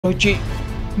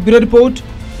Bureau report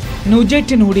news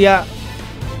 18 Odia.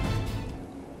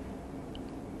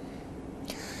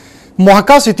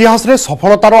 महाकाश इतिहास रे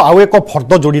सफलतार आउ एक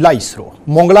फर्द जोड़िला इसरो।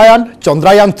 मंगलायान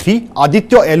चंद्रयान 3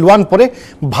 आदित्य L1 पर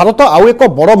भारत आउ एक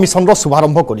बड़ मिशन रो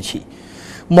शुभारंभ करिछि।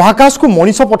 महाकाश को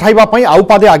मनीष पठाइबा पई आउ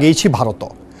पादे आगेछि भारत।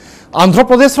 आंध्र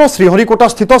प्रदेश रो श्रीहरिकोटा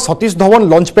स्थित सतीश धवन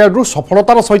लॉन्च पैड रु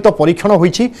सफलतार सहित परीक्षण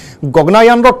होइछि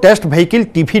गगनयान रो टेस्ट वेहिकल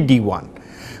TV-D1।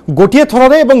 गोटे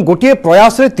थर एवं गोटे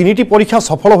प्रयास रे 3टी परीक्षा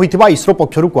सफल होइथिबा इसरो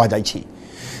पक्षरु कहा जाइछि।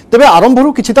 तेबे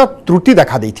आरंभरू किछिता त्रुटि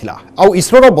देखा देइथिला आउ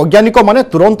इसरोर वैज्ञानिक माने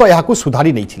तुरंत एहाकु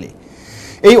सुधारी नैथिले।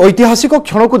 एई ऐतिहासिक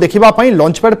क्षण को देखिबा पई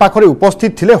लॉन्च पैड पाखरे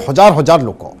उपस्थित थिले हजार हजार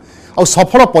लोक आउ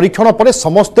सफल परीक्षण परे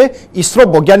समस्ते इसरो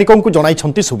वैज्ञानिकों को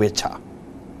जणाइछंती शुभेच्छा।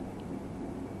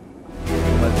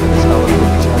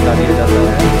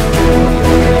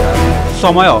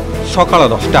 समय सकाळ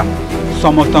 10टा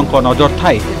समस्तक नजर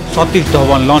थाए सतीश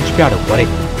धवन लॉन्च पैड उपरे।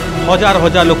 हजार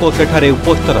हजार लोक सेठारे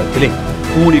उपस्थित रहिथिले।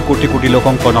 पुणी कोटी कोटी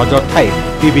लोकों नजर थाए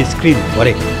टीवी स्क्रीन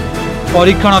उपरे।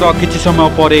 परीक्षण किछि समय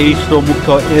पर इसरो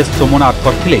मुख्य एस सोमनाथ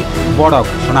करथिले बड़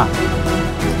घोषणा।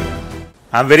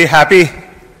 I am very happy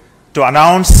to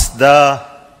announce the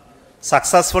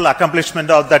successful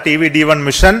accomplishment of the TV-D1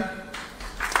 mission.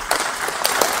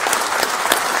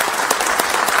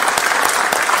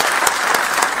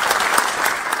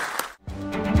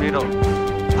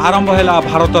 आरंभ हैला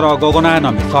भारतर गगनयान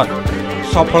मिशन।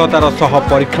 सफलतार सह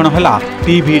परीक्षण हैला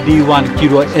TV-D1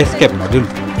 Kiro escape module.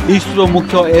 ISRO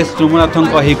मुख्य एस सोमनाथन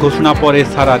एही घोषणा पर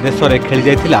सारा देश में खेली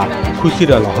जाइतिला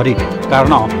खुशीर लहरी।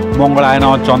 कारण मंगलायान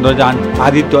चंद्रयान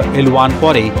आदित्य L1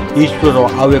 पर इसरोर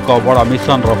आउ एक बड़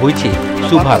मिशन रही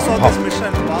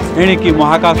शुभारंभ। एणिकी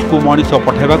महाकाश को मनीष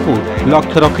पठाइबाकू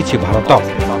लक्ष्य रखिछि भारत।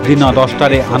 दिन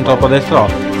 10टारे आंध्र प्रदेश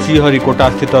श्रीहरिकोटा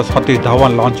स्थित सतीश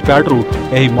धवन लॉन्च पैड रु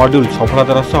एही मॉड्यूल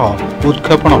सफलतार सह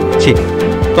उत्क्षेपण होइछि।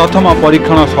 प्रथम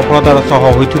परीक्षण सफलतार सह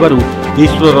होइथिबारु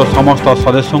इसरोर समस्त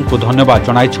सदस्यों को धन्यवाद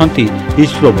जणाइछंती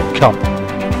इसरो मुख्य।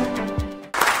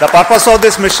 The purpose of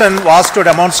this mission was to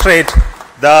demonstrate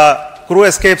the crew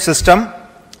escape system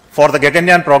for the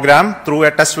Gaganyaan program through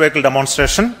a test vehicle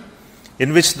demonstration,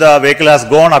 in which the vehicle has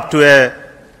gone up to a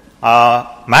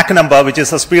Mach number, which is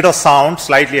the speed of sound,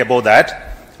 slightly above that,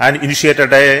 and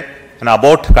initiated an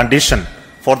abort condition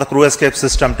for the crew escape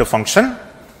system to function.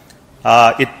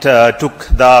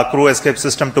 The crew escape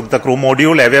system took the crew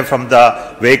module away from the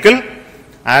vehicle,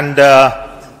 and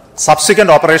subsequent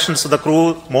operations of the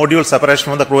crew module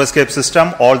separation from the crew escape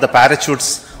system, all the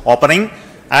parachutes opening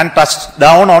and touched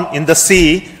down in the sea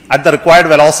at the required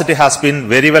velocity has been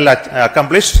very well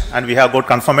accomplished, and we have got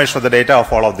confirmation of the data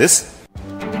of all of this.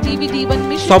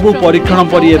 सबु परीक्षण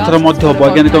पर एथर मध्य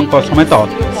वैज्ञानिकों समेत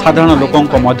साधारण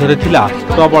लोकों मध्य थिला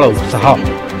प्रबल उत्साह।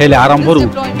 हेले आरंभरू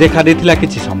देखा देथिला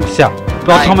किछि समस्या।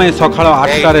 प्रथमे सकाळ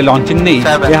 8टारे लॉन्चिंग नै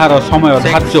एहार समय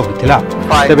धार्य होइथिला।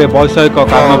 तेबे वैषयिक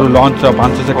कारणरू लॉन्च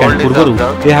 5 सेकेंड पूर्वरू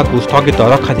एहाकू स्थगित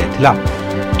रखा जायथिला।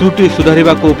 त्रुटि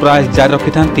सुधारिबाकू प्रयास जारी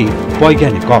रखिथांती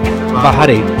वैज्ञानिक।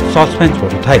 बाहरे सस्पेंस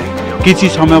बढ़ुथाय। किछि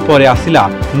समय पर आसिला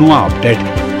नुआ अपडेट।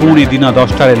 पुणी दिन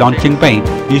 10टारे लॉन्चिंग पई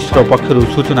इसरो पक्षरु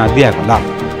सूचना दिया गला।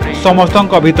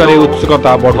 समस्तक भितरे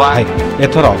उत्सुकता बढ़ुथाय।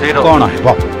 एथर कोन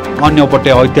हेबो? अन्यपटे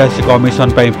ऐतिहासिक मिशन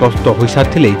पई प्रस्तुत होई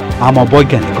साथिले आम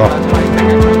वैज्ञानिक।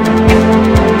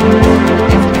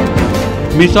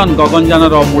 मिशन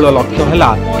गगनयानर मूल लक्ष्य हैला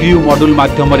क्रू मॉड्यूल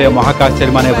माध्यम महाकाश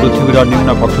माने पृथ्वीर निम्न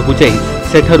कक्षकू जाई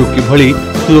सेठारु किभली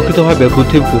सुरक्षित भाव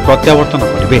पृथ्वी को प्रत्यावर्तन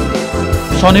करिवे।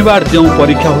 शनिवार जो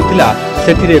परीक्षा होतिला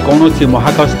सेथिरे कौनसी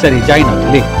महाकाशचारी जाई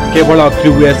नथिले। केवल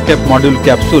क्रू एस्केप मॉड्यूल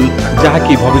कैप्सूल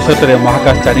जहाँकि भविष्य में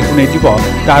महाकाशचारी को नहीं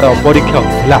तार परीक्षा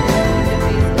होतिला।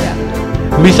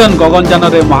 मिशन गगनयान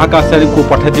रे महाकाशचारी को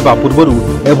पठाजिबा पूर्वरु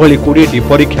एभली 20टी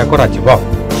परीक्षा करा जिवो।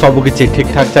 सबकिछि ठीक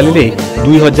ठाक चलिले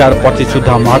 2025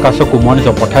 सुधा महाकाश को मनीष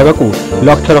पठाइबाकू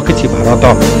लक्ष्य रखिछि Bharat.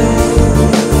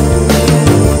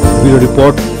 Bureau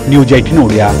report news 18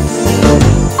 Odia.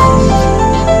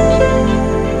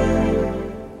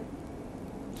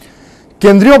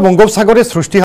 केंद्रीय बंगोपसागर सृष्टि